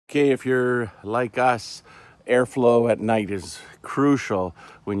Okay, if you're like us, airflow at night is crucial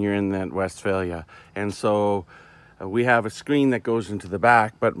when you're in that Westfalia. And so we have a screen that goes into the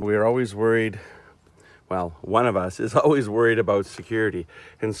back, but we're always worried, well, one of us is always worried about security.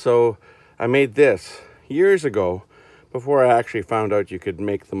 And so I made this years ago, before I actually found out you could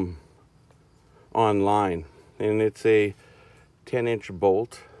make them online. And it's a 10-inch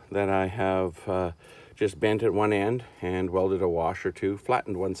bolt that I have just bent at one end and welded a washer or two,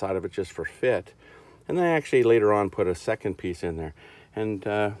 flattened one side of it just for fit. And then I actually later on put a second piece in there. And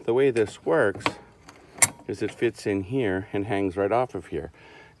the way this works is it fits in here and hangs right off of here.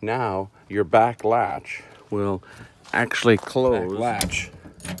 Now your back latch will actually close.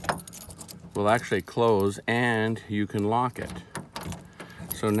 Will actually close and you can lock it.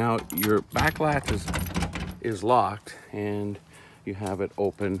 So now your back latch is locked and you have it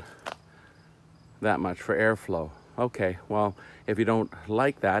open that much for airflow. Okay, well, if you don't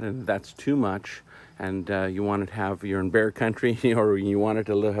like that and that's too much and you want to have, you're in bear country or you want it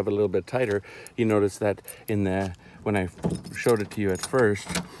to have a little bit tighter, you notice that when I showed it to you at first,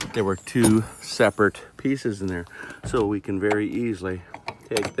 there were two separate pieces in there. So we can very easily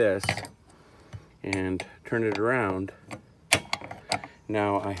take this and turn it around.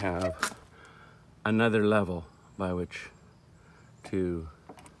 Now I have another level by which to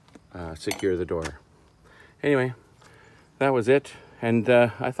secure the door. Anyway, that was it. And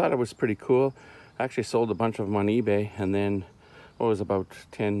I thought it was pretty cool. I actually sold a bunch of them on eBay, and then what was about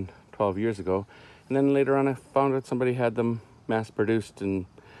 10, 12 years ago. And then later on I found out somebody had them mass produced and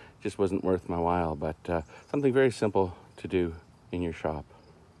just wasn't worth my while. But something very simple to do in your shop.